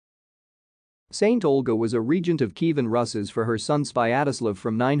Saint Olga was a regent of Kievan Rus for her son Svyatoslav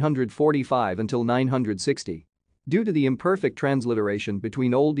from 945 until 960. Due to the imperfect transliteration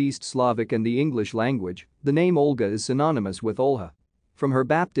between Old East Slavic and the English language, the name Olga is synonymous with Olha. From her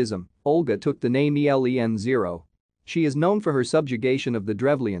baptism, Olga took the name Elenna. She is known for her subjugation of the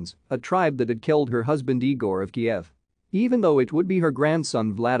Drevlians, a tribe that had killed her husband Igor of Kiev. Even though it would be her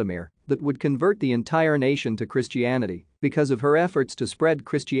grandson Vladimir that would convert the entire nation to Christianity, because of her efforts to spread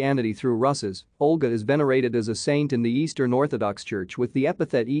Christianity through Russes, Olga is venerated as a saint in the Eastern Orthodox Church with the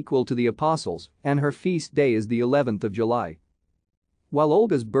epithet equal to the apostles, and her feast day is the 11th of July. While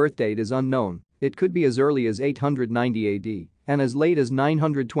Olga's birth date is unknown, it could be as early as 890 AD and as late as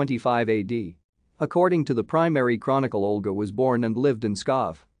 925 AD. According to the primary chronicle, Olga was born and lived in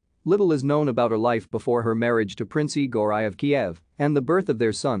Pskov. Little is known about her life before her marriage to Prince Igor of Kiev and the birth of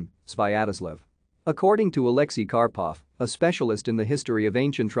their son, Svyatoslav. According to Alexei Karpov, a specialist in the history of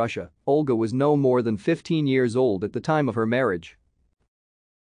ancient Russia, Olga was no more than 15 years old at the time of her marriage.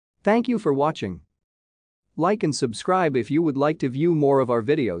 Thank you for watching. Like and subscribe if you would like to view more of our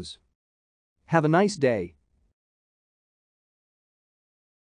videos. Have a nice day.